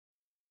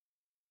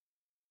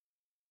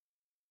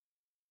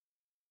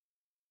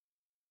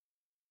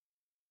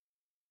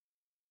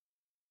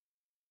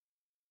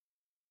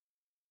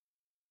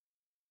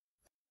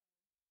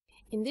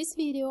In this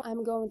video,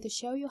 I'm going to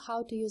show you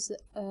how to use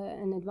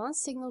an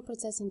advanced signal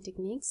processing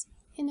techniques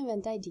in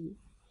EventIDE.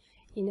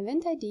 In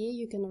EventIDE,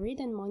 you can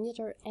read and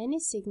monitor any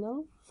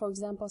signal, for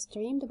example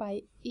streamed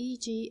by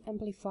EEG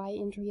Amplify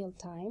in real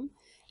time,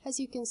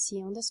 as you can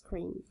see on the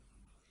screen.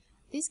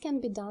 This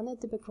can be done at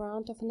the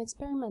background of an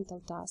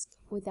experimental task,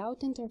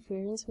 without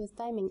interference with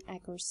timing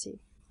accuracy.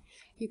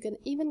 You can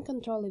even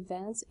control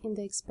events in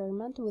the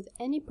experiment with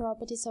any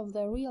properties of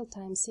the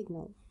real-time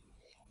signal.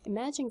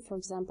 Imagine, for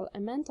example, a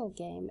mental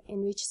game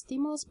in which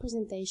stimulus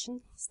presentation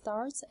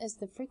starts as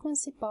the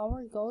frequency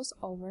power goes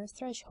over a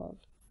threshold.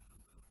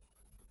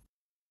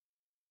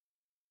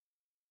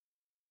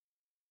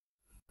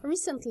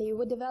 Recently,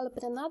 we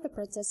developed another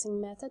processing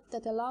method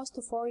that allows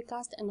to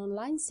forecast an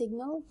online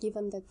signal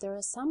given that there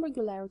are some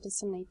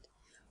regularities in it,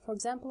 for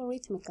example,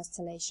 rhythmic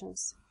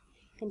oscillations.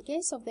 In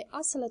case of the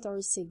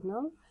oscillatory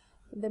signal,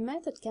 the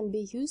method can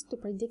be used to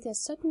predict a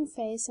certain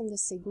phase in the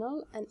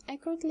signal and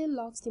accurately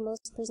log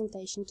stimulus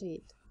presentation to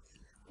it.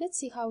 Let's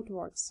see how it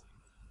works.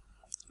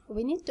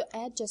 We need to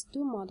add just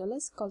two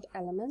modules called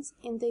elements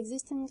in the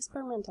existing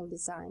experimental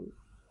design.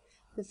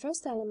 The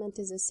first element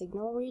is a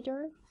signal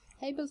reader,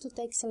 able to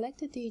take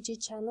selected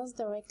EEG channels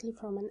directly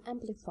from an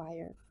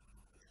amplifier.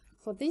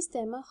 For this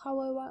demo,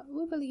 however,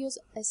 we will use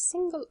a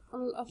single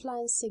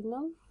offline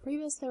signal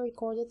previously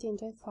recorded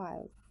into a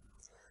file.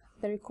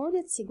 The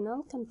recorded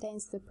signal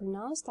contains the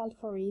pronounced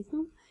alpha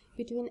rhythm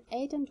between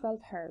 8 and 12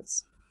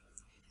 Hz.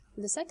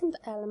 The second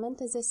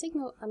element is a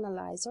signal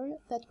analyzer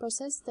that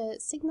processes the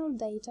signal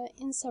data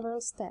in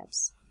several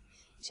steps.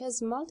 It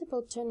has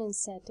multiple tuning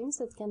settings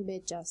that can be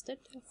adjusted,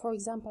 for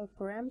example,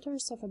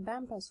 parameters of a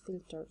bandpass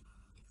filter.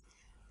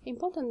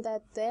 Important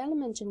that the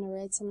element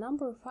generates a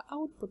number of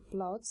output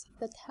plots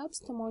that helps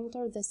to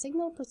monitor the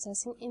signal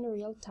processing in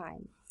real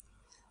time.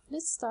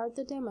 Let's start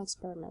the demo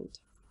experiment.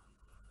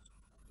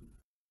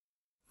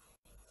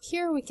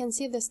 Here we can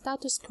see the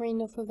status screen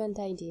of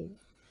EventIDE.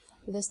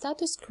 The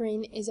status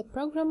screen is a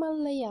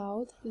programmable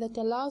layout that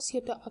allows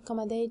you to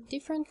accommodate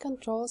different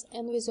controls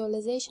and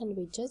visualization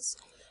widgets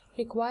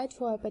required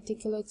for a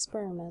particular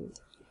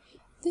experiment.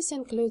 This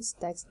includes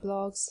text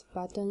blocks,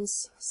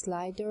 buttons,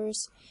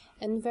 sliders,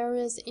 and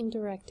various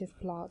interactive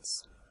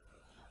plots.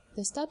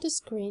 The status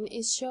screen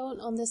is shown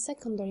on the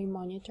secondary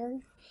monitor,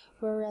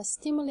 whereas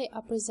stimuli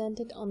are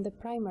presented on the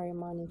primary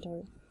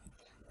monitor.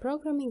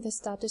 Programming the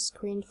status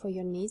screen for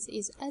your needs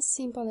is as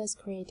simple as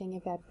creating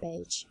a web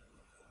page.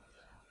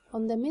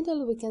 On the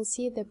middle we can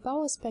see the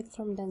power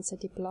spectrum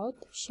density plot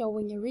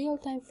showing a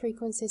real-time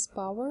frequencies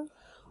power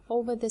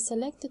over the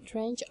selected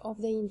range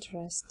of the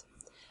interest.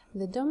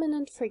 The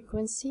dominant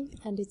frequency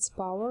and its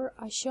power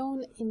are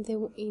shown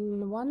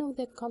in one of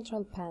the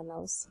control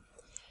panels.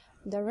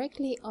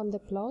 Directly on the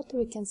plot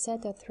we can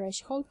set a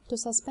threshold to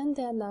suspend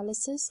the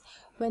analysis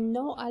when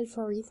no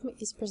alpha rhythm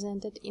is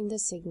presented in the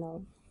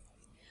signal.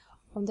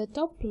 On the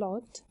top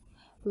plot,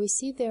 we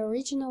see the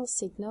original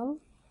signal,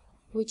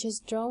 which is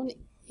drawn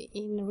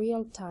in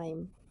real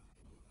time.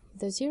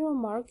 The zero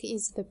mark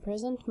is the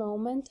present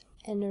moment,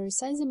 and a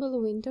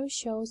resizable window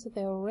shows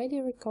the already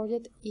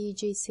recorded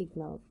EEG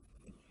signal.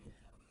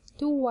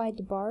 Two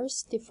white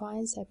bars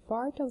defines a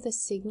part of the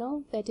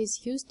signal that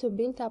is used to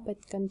build up a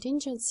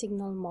contingent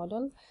signal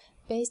model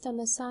based on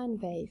a sine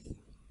wave.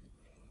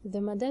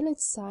 The modeled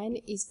sine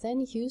is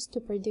then used to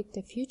predict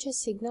a future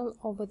signal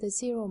over the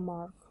zero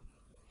mark.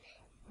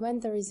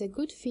 When there is a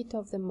good fit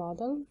of the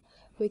model,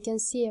 we can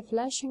see a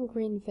flashing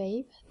green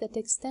wave that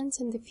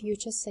extends in the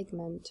future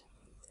segment.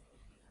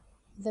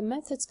 The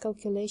method's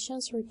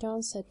calculations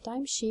returns a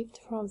time shift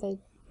from the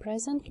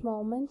present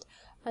moment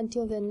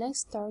until the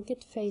next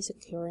target phase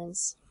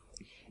occurrence.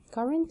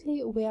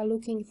 Currently, we are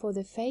looking for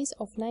the phase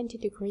of 90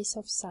 degrees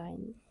of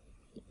sine.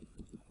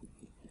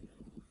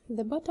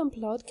 The bottom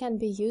plot can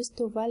be used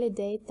to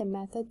validate the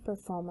method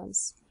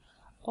performance.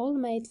 All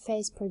made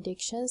phase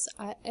predictions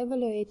are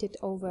evaluated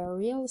over a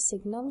real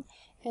signal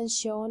and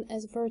shown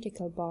as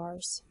vertical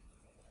bars.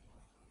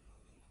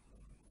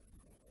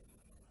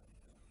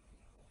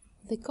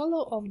 The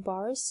color of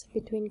bars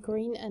between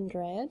green and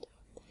red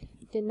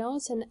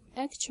denotes an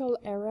actual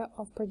error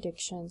of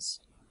predictions.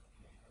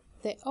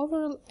 The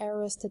overall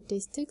error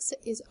statistics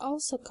is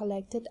also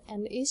collected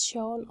and is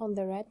shown on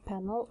the red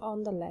panel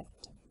on the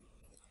left.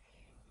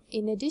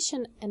 In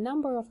addition, a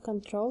number of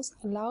controls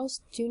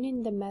allows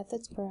tuning the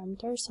method's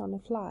parameters on the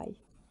fly.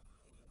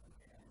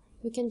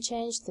 We can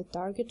change the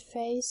target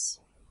phase,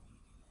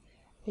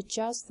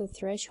 adjust the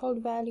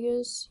threshold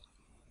values,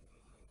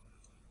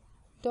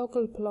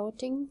 toggle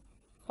plotting,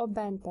 or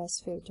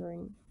bandpass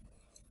filtering.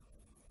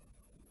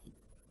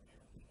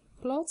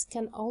 Plots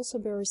can also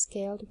be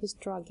rescaled with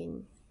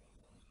dragging.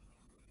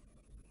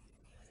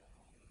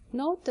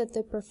 Note that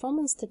the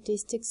performance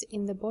statistics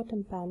in the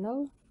bottom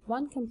panel,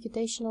 one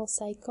computational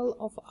cycle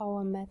of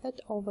our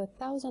method over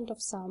 1,000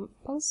 of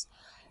samples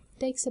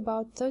takes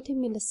about 30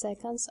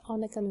 milliseconds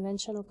on a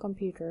conventional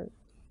computer.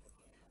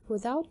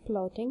 Without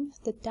plotting,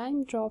 the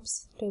time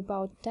drops to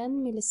about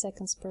 10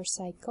 milliseconds per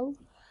cycle,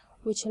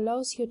 which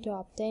allows you to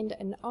obtain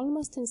an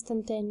almost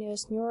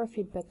instantaneous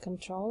neurofeedback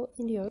control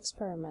in your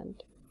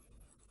experiment.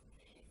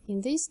 In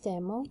this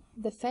demo,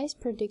 the phase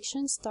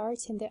prediction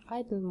starts in the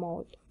idle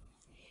mode.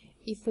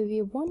 If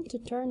we want to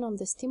turn on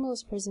the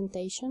stimulus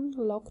presentation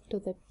locked to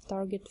the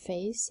target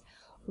phase,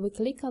 we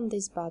click on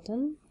this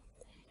button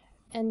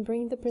and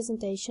bring the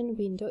presentation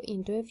window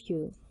into a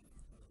view.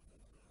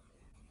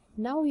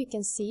 Now you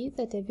can see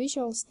that a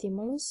visual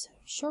stimulus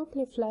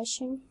shortly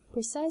flashing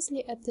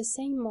precisely at the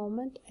same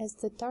moment as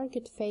the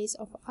target phase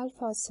of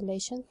alpha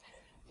oscillation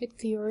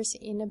occurs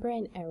in a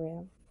brain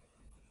area.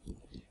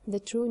 The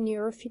true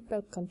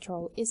neurofeedback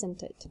control,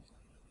 isn't it?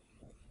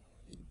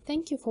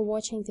 Thank you for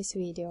watching this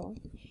video.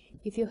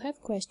 If you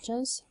have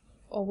questions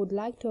or would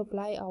like to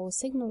apply our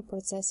signal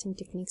processing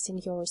techniques in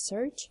your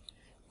research,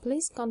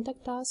 please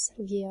contact us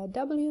via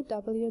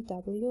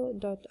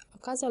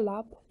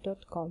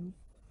www.okazolab.com.